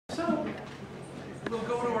We'll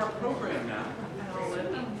go to our program now. And I'll let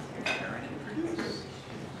Karen introduce.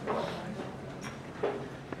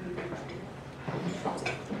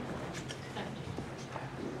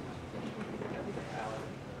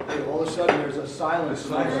 Hey, all of a sudden there's a silence.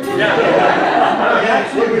 Yeah.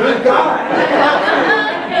 Good God.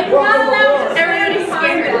 Everybody's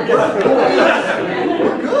scared.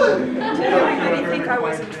 We're good. Did everybody think I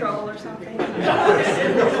was in trouble or something?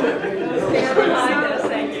 Stand behind us,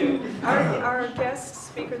 thank you. Our guest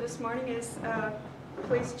speaker this morning is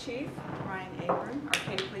Police Chief Brian Ahearn,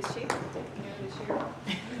 Arcata Police Chief, new this year.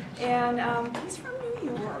 And he's from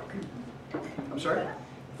New York. I'm sorry?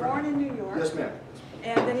 Born in New York. Yes, ma'am.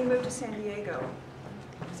 And then he moved to San Diego.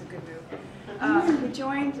 It was a good move. He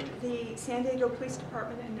joined the San Diego Police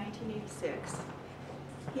Department in 1986.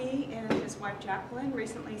 He and his wife Jacqueline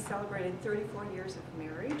recently celebrated 34 years of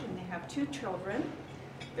marriage, and they have 2 children.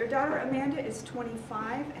 Their daughter Amanda is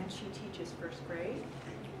 25, and she teaches 1st grade.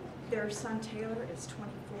 Their son Taylor is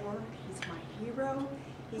 24. He's my hero.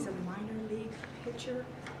 He's a minor league pitcher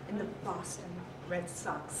in the Boston Red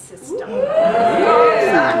Sox system.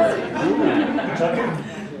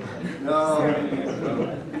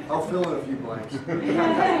 I'll fill in a few blanks.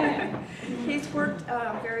 He's worked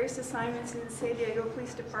various assignments in the San Diego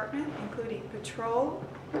Police Department, including patrol,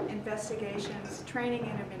 investigations, training,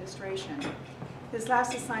 and administration. His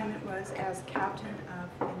last assignment was as captain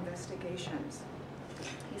of investigations.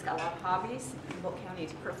 He's got a lot of hobbies. Humboldt County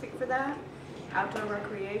is perfect for that. Outdoor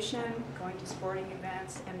recreation, going to sporting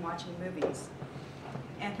events, and watching movies.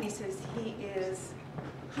 And he says he is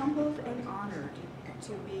humbled and honored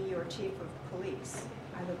to be your chief of police.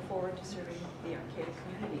 I look forward to serving the Arcata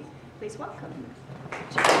community. Please welcome.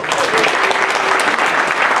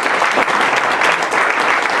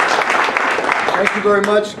 Thank you very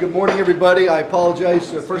much. Good morning, everybody. I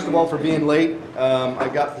apologize, first of all, for being late. I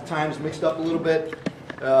got the times mixed up a little bit,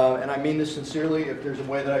 and I mean this sincerely. If there's a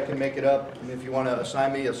way that I can make it up, and if you want to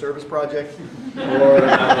assign me a service project, or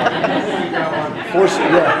force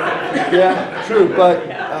it, yeah, true. But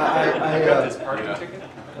This party ticket?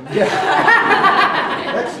 yeah,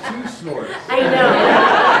 that's 2 snorts. I know.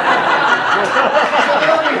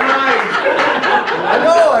 I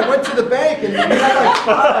know. I went to the bank and you had like 5.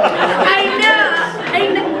 I know.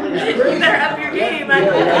 You better up your game.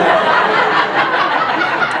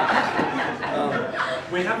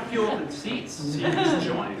 We have a few open seats, so you can just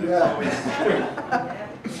join.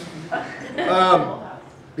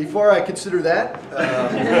 Before I consider that,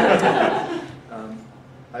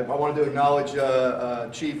 I wanted to acknowledge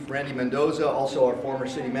Chief Randy Mendoza, also our former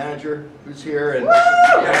city manager, who's here. And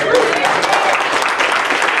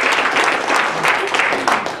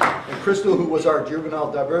Crystal, who was our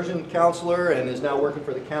juvenile diversion counselor and is now working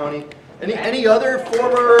for the county. Any other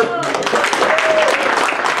former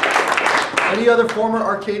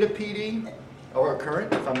Arcata PD or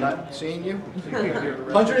current, if I'm not seeing you?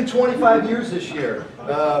 125 years this year.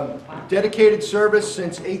 Dedicated service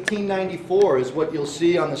since 1894 is what you'll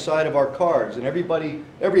see on the side of our cards. And every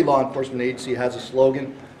law enforcement agency has a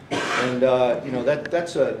slogan. And you know,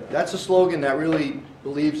 that's a slogan that really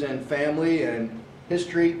believes in family and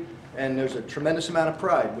history. And there's a tremendous amount of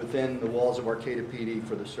pride within the walls of Arcata PD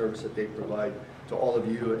for the service that they provide to all of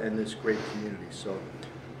you and this great community. So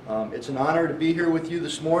it's an honor to be here with you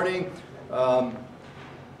this morning.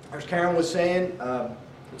 As Karen was saying, let's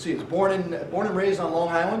see, I was born and raised on Long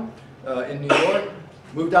Island in New York.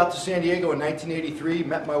 Moved out to San Diego in 1983.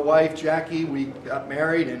 Met my wife Jackie. We got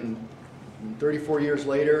married, and 34 years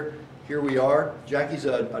later, here we are. Jackie's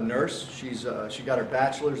a nurse. She got her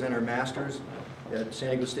bachelor's and her master's at San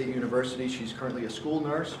Diego State University. She's currently a school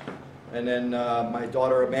nurse. And then my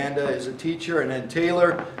daughter Amanda is a teacher. And then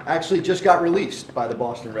Taylor actually just got released by the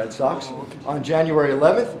Boston Red Sox on January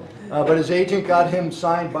 11th. But his agent got him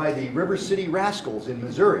signed by the River City Rascals in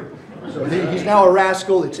Missouri. So he's now a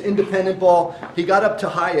Rascal. It's independent ball. He got up to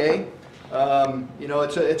high A. You know,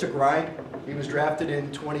 it's a grind. He was drafted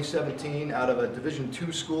in 2017 out of a Division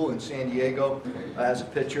II school in San Diego as a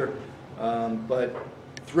pitcher. But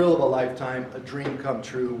thrill of a lifetime, a dream come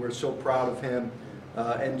true. We're so proud of him.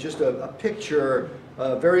 And just a picture,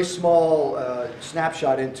 a very small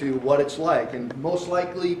snapshot into what it's like, and most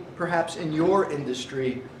likely perhaps in your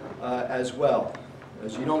industry as well.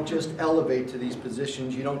 As you don't just elevate to these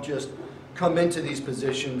positions, you don't just come into these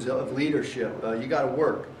positions of leadership. You got to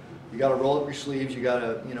work. You got to roll up your sleeves. You got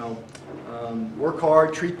to, you know, work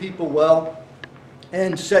hard, treat people well,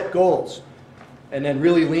 and set goals. And then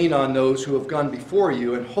really lean on those who have gone before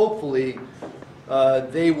you, and hopefully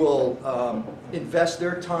they will invest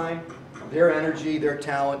their time, their energy, their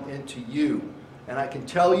talent into you. And I can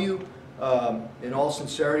tell you, in all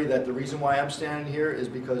sincerity, that the reason why I'm standing here is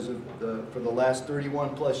because of for the last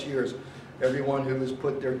 31 plus years, everyone who has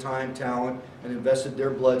put their time, talent, and invested their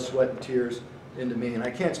blood, sweat, and tears into me. And I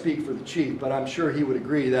can't speak for the chief, but I'm sure he would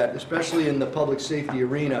agree that, especially in the public safety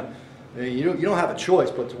arena, you don't have a choice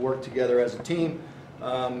but to work together as a team.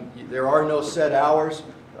 There are no set hours.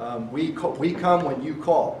 We come when you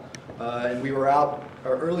call. And we were out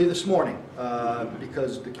early this morning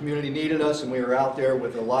because the community needed us, and we were out there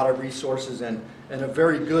with a lot of resources and a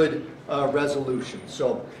very good resolution.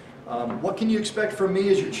 So what can you expect from me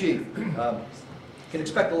as your chief? You can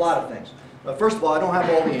expect a lot of things. First of all, I don't have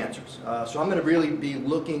all the answers. So I'm going to really be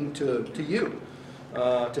looking to you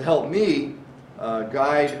to help me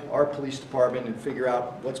guide our police department and figure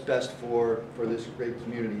out what's best for this great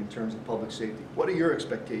community in terms of public safety. What are your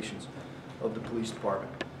expectations of the police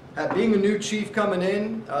department? Being a new chief coming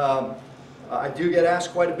in, I do get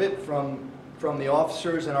asked quite a bit from the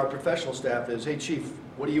officers and our professional staff is, hey chief,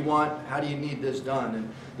 what do you want? How do you need this done? And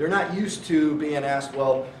they're not used to being asked,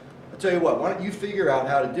 well, I'll tell you what, why don't you figure out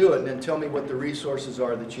how to do it and then tell me what the resources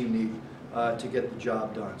are that you need to get the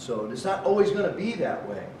job done. So it's not always going to be that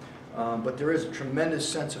way, but there is a tremendous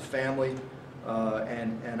sense of family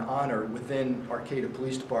and honor within Arcata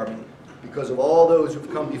Police Department because of all those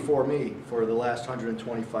who've come before me for the last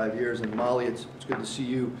 125 years. And Molly, it's good to see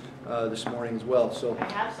you this morning as well. So I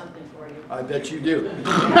have something for you. I bet you do.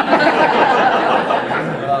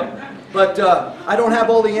 But I don't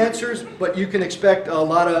have all the answers, but you can expect a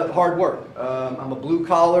lot of hard work. I'm a blue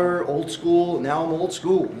collar, old school, now I'm old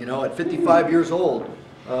school. You know, at 55 years old,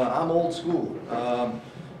 I'm old school.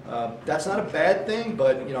 That's not a bad thing,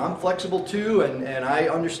 but you know, I'm flexible too, and I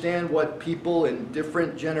understand what people in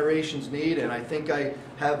different generations need, and I think I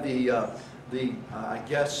have the I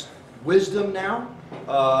guess, wisdom now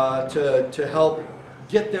to help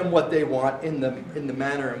get them what they want in the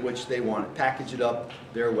manner in which they want it, package it up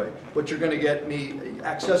their way. But you're going to get me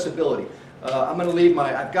accessibility. I'm going to leave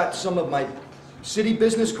I've got some of my city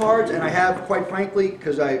business cards, and I have, quite frankly,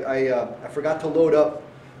 because I forgot to load up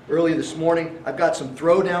early this morning, I've got some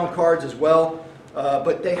throwdown cards as well,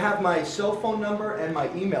 but they have my cell phone number and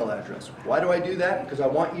my email address. Why do I do that? Because I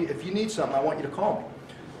want you, if you need something, I want you to call me.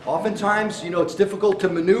 Oftentimes, you know, it's difficult to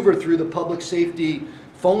maneuver through the public safety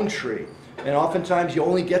phone tree. And oftentimes you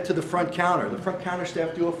only get to the front counter. The front counter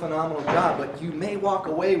staff do a phenomenal job, but you may walk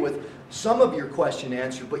away with some of your question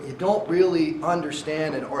answered, but you don't really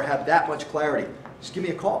understand or have that much clarity. Just give me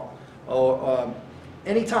a call.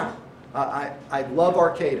 Anytime. I love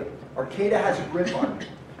Arcata. Arcata has a grip on me.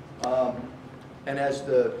 And as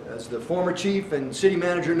the former chief and city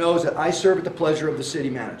manager knows, that I serve at the pleasure of the city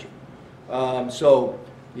manager. So,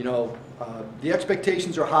 you know, the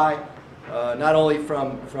expectations are high. Not only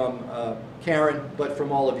from Karen, but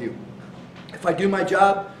from all of you. If I do my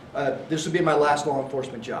job, this will be my last law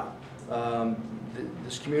enforcement job.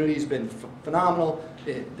 This community has been phenomenal.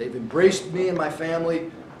 They've embraced me and my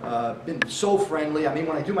family, been so friendly. I mean,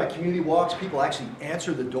 when I do my community walks, people actually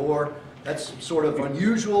answer the door. That's sort of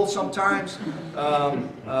unusual sometimes.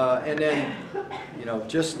 And then, you know,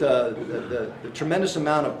 just the tremendous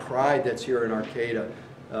amount of pride that's here in Arcata.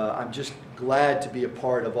 I'm just glad to be a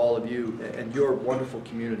part of all of you and your wonderful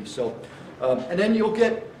community. So, and then you'll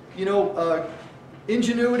get, you know,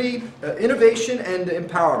 ingenuity, innovation, and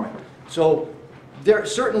empowerment. So, there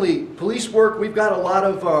certainly police work. We've got a lot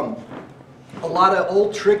of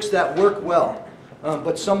old tricks that work well,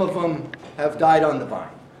 but some of them have died on the vine.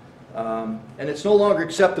 And it's no longer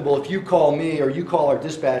acceptable if you call me or you call our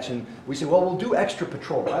dispatch and we say, well, we'll do extra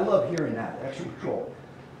patrol. I love hearing that, extra patrol.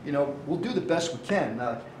 You know, we'll do the best we can.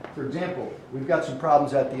 For example, we've got some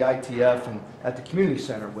problems at the ITF and at the community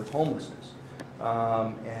center with homelessness.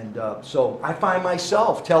 So I find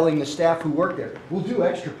myself telling the staff who work there, we'll do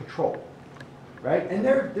extra patrol, right? And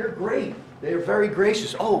they're great. They're very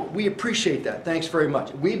gracious. Oh, we appreciate that. Thanks very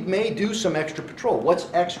much. We may do some extra patrol. What's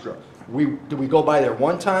extra? Do we go by there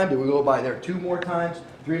one time? Do we go by there 2 more times,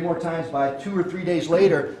 3 more times? By 2 or 3 days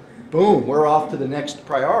later, boom, we're off to the next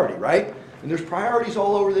priority, right? And there's priorities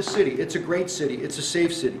all over this city. It's a great city. It's a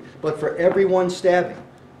safe city. But for every one stabbing,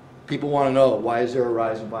 people want to know, why is there a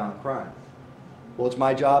rise in violent crime? Well, it's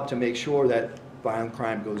my job to make sure that violent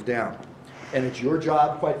crime goes down. And it's your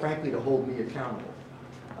job, quite frankly, to hold me accountable.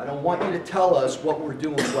 I don't want you to tell us what we're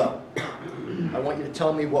doing well. I want you to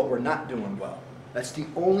tell me what we're not doing well. That's the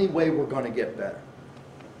only way we're going to get better.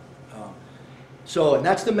 And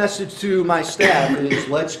that's the message to my staff is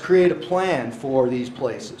let's create a plan for these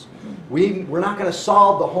places. We're not going to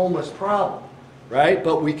solve the homeless problem, right?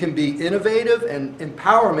 But we can be innovative, and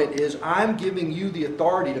empowerment is I'm giving you the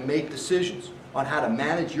authority to make decisions. on how to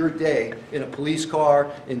manage your day in a police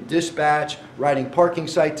car, in dispatch, writing parking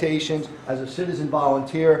citations, as a citizen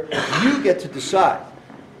volunteer. You get to decide,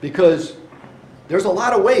 because there's a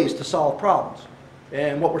lot of ways to solve problems.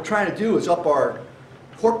 And what we're trying to do is up our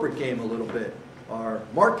corporate game a little bit, our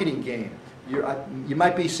marketing game. You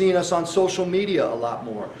might be seeing us on social media a lot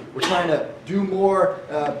more. We're trying to do more,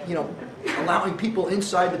 allowing people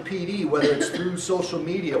inside the PD, whether it's through social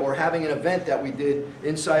media or having an event that we did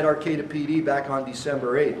inside Arcata PD back on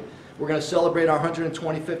December 8th. We're going to celebrate our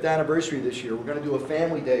 125th anniversary this year. We're going to do a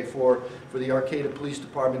family day for the Arcata Police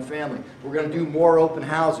Department family. We're going to do more open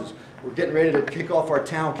houses. We're getting ready to kick off our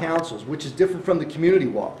town councils, which is different from the community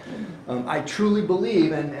walk. I truly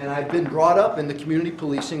believe, and I've been brought up in the community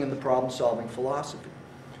policing and the problem-solving philosophy.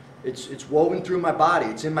 It's woven through my body.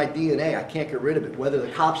 It's in my DNA. I can't get rid of it. Whether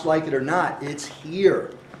the cops like it or not, it's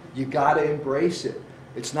here. You got to embrace it.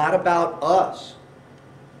 It's not about us.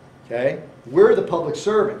 Okay? We're the public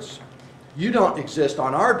servants. You don't exist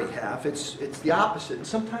on our behalf. It's the opposite. And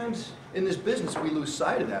sometimes in this business we lose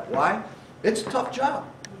sight of that. Why? It's a tough job.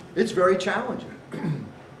 It's very challenging.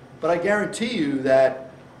 But I guarantee you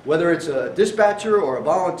that whether it's a dispatcher or a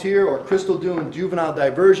volunteer or Crystal doing juvenile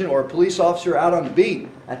diversion or a police officer out on the beat,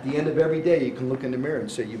 at the end of every day you can look in the mirror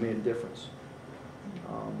and say you made a difference.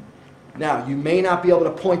 Now, you may not be able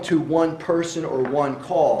to point to one person or one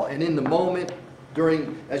call, and in the moment,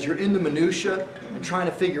 as you're in the minutia and trying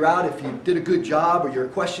to figure out if you did a good job or you're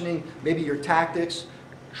questioning maybe your tactics,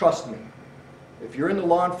 trust me. If you're in the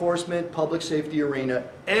law enforcement, public safety arena,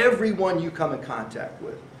 everyone you come in contact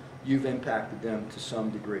with, you've impacted them to some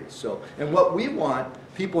degree. So, and what we want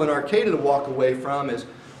people in Arcata to walk away from is,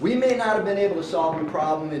 we may not have been able to solve your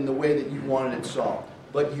problem in the way that you wanted it solved,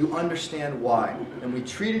 but you understand why. And we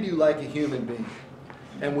treated you like a human being.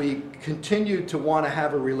 And we continue to want to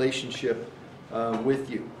have a relationship with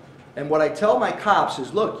you. And what I tell my cops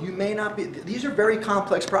is, look, you may not be, these are very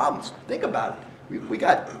complex problems. Think about it. We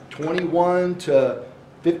got 21 to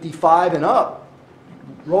 55 and up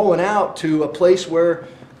rolling out to a place where,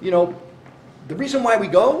 the reason why we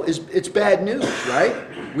go is it's bad news, right?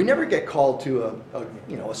 We never get called to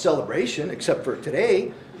a celebration except for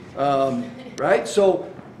today, right? So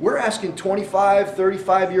we're asking 25,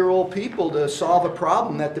 35-year-old people to solve a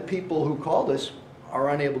problem that the people who called us are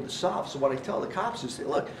unable to solve. So what I tell the cops is,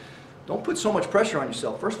 look, don't put so much pressure on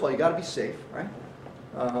yourself. First of all, you got to be safe, right?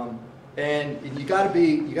 And you got to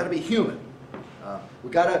be human.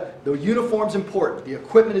 The uniform's important. The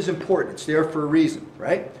equipment is important. It's there for a reason,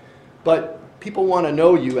 right? But people want to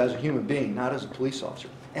know you as a human being, not as a police officer.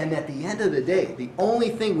 And at the end of the day, the only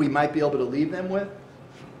thing we might be able to leave them with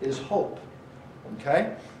is hope.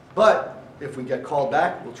 Okay? But if we get called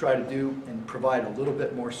back, we'll try to do and provide a little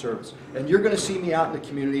bit more service. And you're going to see me out in the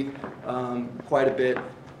community quite a bit.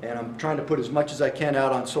 And I'm trying to put as much as I can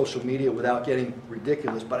out on social media without getting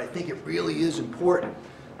ridiculous. But I think it really is important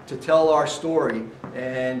to tell our story.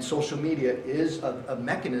 And social media is a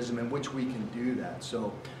mechanism in which we can do that.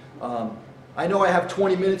 So I know I have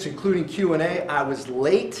 20 minutes including Q&A. I was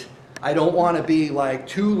late. I don't want to be like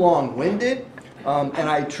too long-winded. And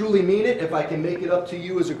I truly mean it. If I can make it up to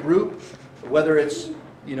you as a group, whether it's,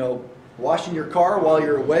 washing your car while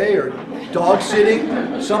you're away or dog sitting,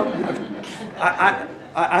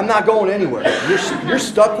 I'm not going anywhere. You're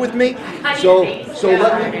stuck with me. So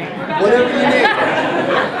let me, whatever you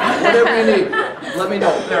need, let me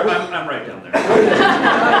know. There, I'm right down there.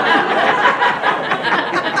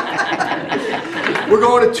 We're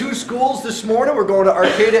going to 2 schools this morning. We're going to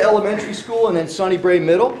Arcata Elementary School and then Sunnybray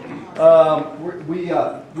Middle. We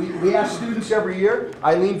ask students every year.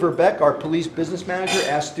 Eileen Verbeck, our police business manager,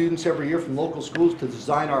 asks students every year from local schools to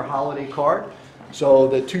design our holiday card. So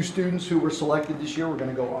the 2 students who were selected this year, we're going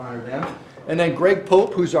to go honor them. And then Greg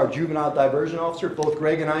Pope, who's our juvenile diversion officer. Both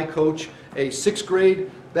Greg and I coach a 6th grade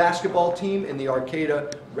basketball team in the Arcata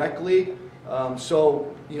Rec League.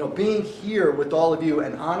 So, being here with all of you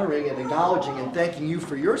and honoring and acknowledging and thanking you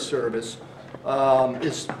for your service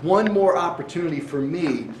is one more opportunity for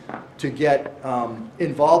me to get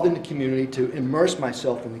involved in the community, to immerse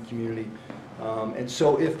myself in the community. And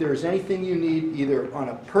so if there's anything you need, either on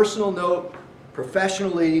a personal note,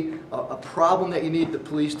 professionally, a problem that you need the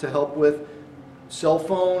police to help with, cell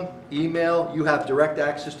phone, email, you have direct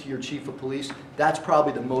access to your chief of police. That's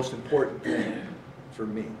probably the most important thing for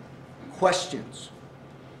me. Questions?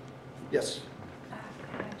 Yes? How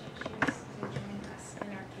did you choose to join us in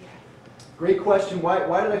Arcata? Great question. Why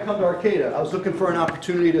did I come to Arcata? I was looking for an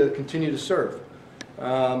opportunity to continue to serve.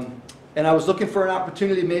 And I was looking for an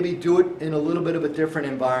opportunity to maybe do it in a little bit of a different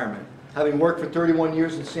environment. Having worked for 31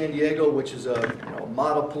 years in San Diego, which is a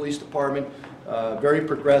model police department, very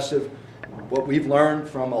progressive, what we've learned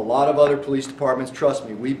from a lot of other police departments, trust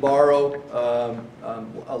me, we borrow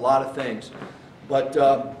a lot of things. But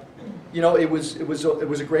you know, it was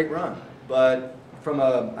a great run. But from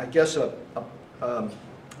I guess a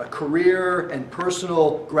career and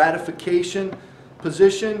personal gratification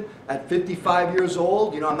position at 55 years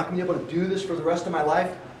old, you know, I'm not going to be able to do this for the rest of my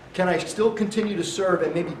life. Can I still continue to serve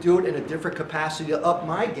and maybe do it in a different capacity to up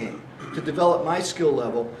my game, to develop my skill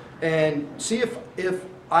level, and see if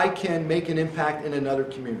I can make an impact in another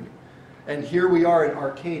community? And here we are in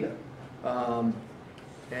Arcata.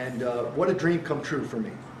 What a dream come true for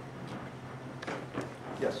me.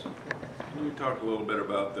 Yes? Can you talk a little bit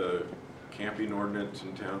about the camping ordinance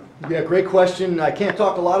in town? Yeah, great question. I can't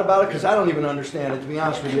talk a lot about it because I don't even understand it, to be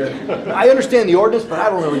honest with you. I understand the ordinance, but I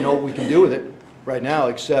don't really know what we can do with it right now,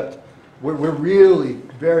 except we're really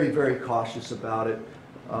very, very cautious about it,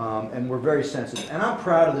 and we're very sensitive. And I'm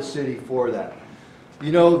proud of the city for that.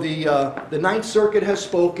 You know, the Ninth Circuit has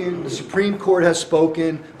spoken, the Supreme Court has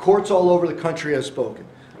spoken, courts all over the country have spoken.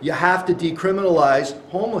 You have to decriminalize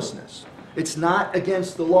homelessness. It's not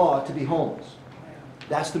against the law to be homeless.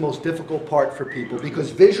 That's the most difficult part for people because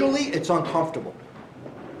visually it's uncomfortable.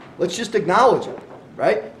 Let's just acknowledge it,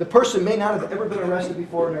 right? The person may not have ever been arrested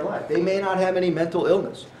before in their life. They may not have any mental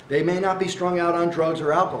illness. They may not be strung out on drugs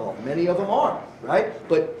or alcohol. Many of them are, right?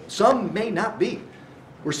 But some may not be.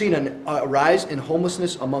 We're seeing a rise in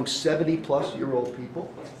homelessness amongst 70-plus-year-old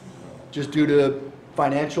people just due to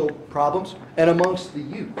financial problems and amongst the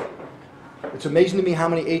youth. It's amazing to me how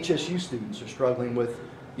many HSU students are struggling with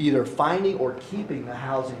either finding or keeping the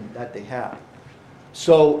housing that they have.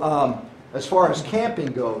 So as far as camping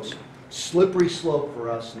goes, slippery slope for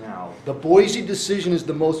us now. The Boise decision is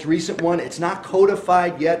the most recent one. It's not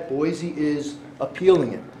codified yet. Boise is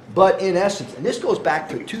appealing it. But in essence, and this goes back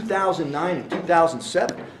to 2009 and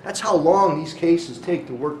 2007, that's how long these cases take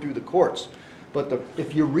to work through the courts. But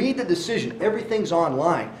if you read the decision, everything's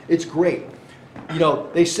online. It's great. You know,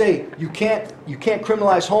 they say you can't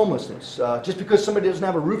criminalize homelessness. Just because somebody doesn't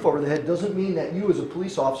have a roof over their head doesn't mean that you as a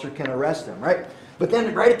police officer can arrest them, right? But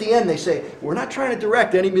then right at the end they say, we're not trying to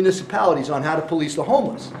direct any municipalities on how to police the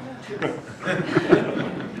homeless.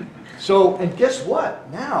 So, and guess what?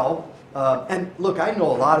 Now, and look, I know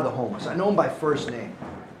a lot of the homeless. I know them by first name.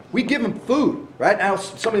 We give them food, right? Now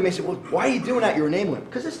somebody may say, well, why are you doing that? You're enabling them.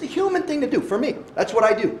 Because it's the human thing to do for me. That's what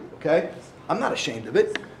I do, okay? I'm not ashamed of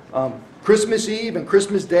it. Christmas Eve and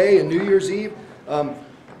Christmas Day and New Year's Eve,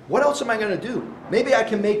 what else am I going to do? Maybe I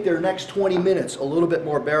can make their next 20 minutes a little bit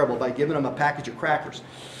more bearable by giving them a package of crackers.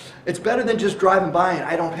 It's better than just driving by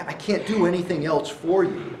and I can't do anything else for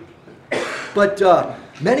you. But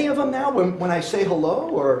many of them now, when I say hello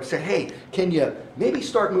or say, hey, can you maybe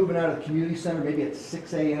start moving out of the community center maybe at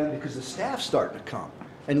 6 a.m. because the staff's starting to come.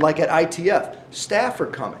 And like at ITF, staff are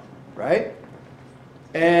coming, right?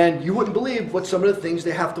 And you wouldn't believe what some of the things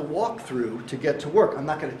they have to walk through to get to work. I'm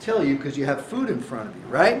not going to tell you because you have food in front of you,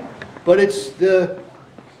 right? But it's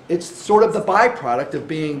sort of the byproduct of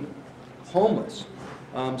being homeless.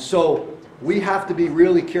 So we have to be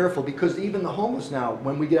really careful because even the homeless now,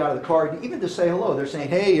 when we get out of the car, even to say hello, they're saying,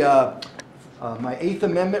 hey, my 8th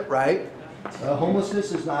Amendment right,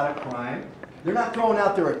 homelessness is not a crime. They're not throwing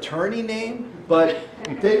out their attorney name, but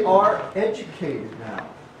they are educated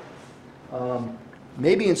now.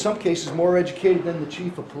 Maybe in some cases more educated than the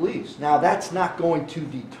chief of police. Now that's not going to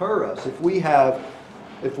deter us. If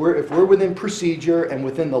we're within procedure and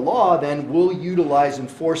within the law, then we'll utilize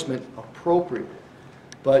enforcement appropriately.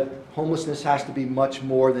 But homelessness has to be much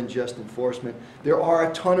more than just enforcement. There are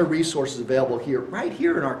a ton of resources available here, right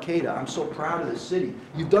here in Arcata. I'm so proud of the city.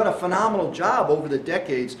 You've done a phenomenal job over the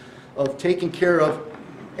decades of taking care of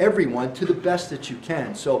everyone to the best that you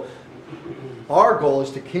can. So our goal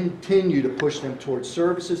is to continue to push them towards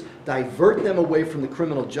services, divert them away from the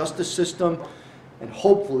criminal justice system, and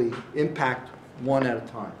hopefully impact one at a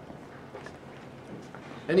time.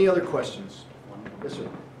 Any other questions? Yes, sir.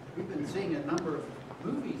 We've been seeing a number of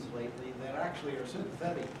movies lately that actually are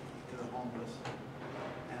sympathetic to the homeless,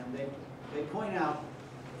 and they point out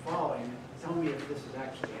the following. Tell me if this is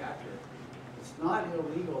actually accurate. It's not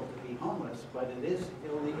illegal to be homeless, but it is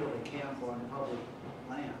illegal to camp on public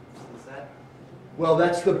lands. Is that? Well,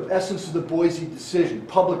 that's the essence of the Boise decision.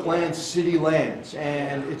 Public lands, city lands,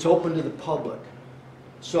 and it's open to the public.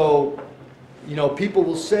 So, you know, people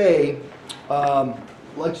will say,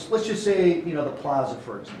 let's just say, you know, the plaza,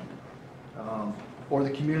 for example, or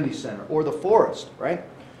the community center, or the forest, right?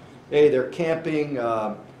 Hey, they're camping,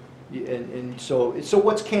 and so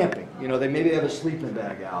what's camping? You know, maybe they have a sleeping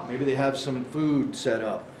bag out. Maybe they have some food set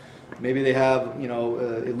up. Maybe they have, you know,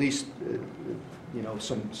 at least, you know,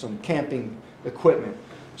 some camping equipment.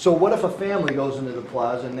 So what if a family goes into the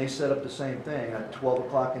plaza and they set up the same thing at 12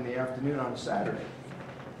 o'clock in the afternoon on a Saturday?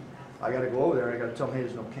 I gotta go over there and I gotta tell them, hey,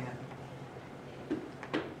 there's no camping.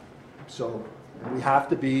 So we have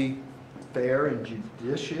to be fair and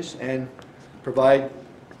judicious and provide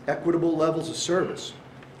equitable levels of service.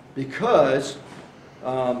 Because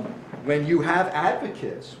when you have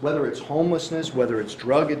advocates, whether it's homelessness, whether it's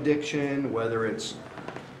drug addiction, whether it's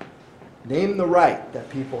name the right that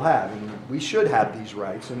people have, and we should have these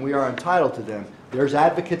rights, and we are entitled to them. There's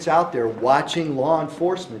advocates out there watching law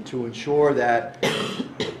enforcement to ensure that,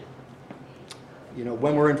 you know,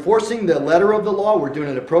 when we're enforcing the letter of the law, we're doing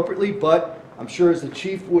it appropriately, but I'm sure as the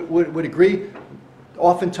chief would agree,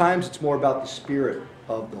 oftentimes it's more about the spirit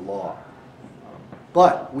of the law.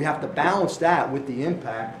 But we have to balance that with the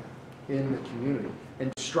impact in the community.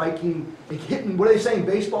 And striking, and hitting, what are they saying,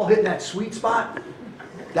 baseball, hitting that sweet spot?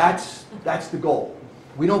 That's the goal.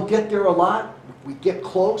 We don't get there a lot, we get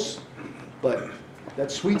close, but that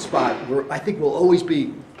sweet spot, I think we'll always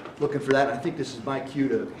be looking for that. I think this is my cue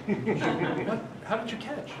to... How did you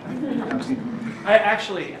catch? We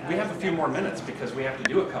have a few more minutes because we have to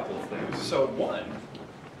do a couple of things. So one,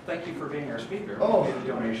 thank you for being our speaker. Oh. We made a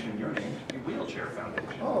donation in your name to the Wheelchair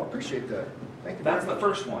Foundation. Oh, appreciate that. Thank you. That's the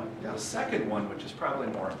first one. Yeah. The second one, which is probably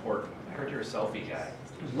more important, I heard you're a selfie guy.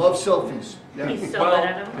 Love selfies. Yeah. He's so Well, good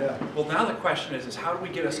at them. Yeah. Well, now the question is how do we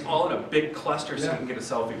get us all in a big cluster so we can get a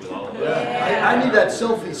selfie with all of us? Yeah. I need that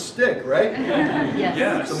selfie stick, right? Yes.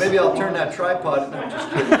 Yes. So maybe I'll turn that tripod. No, just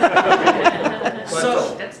kidding.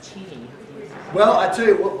 So, That's cheating. Well, I tell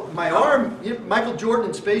you, my arm, Michael Jordan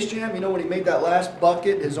in Space Jam, you know, when he made that last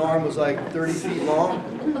bucket, his arm was like 30 feet long.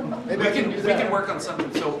 Maybe I can do we that. can work on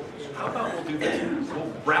something. So how about we'll do this?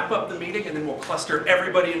 We'll wrap up the meeting and then we'll cluster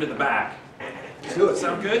everybody into the back. Do it.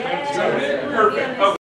 Sound good? Yeah. Sound good? Perfect. Okay.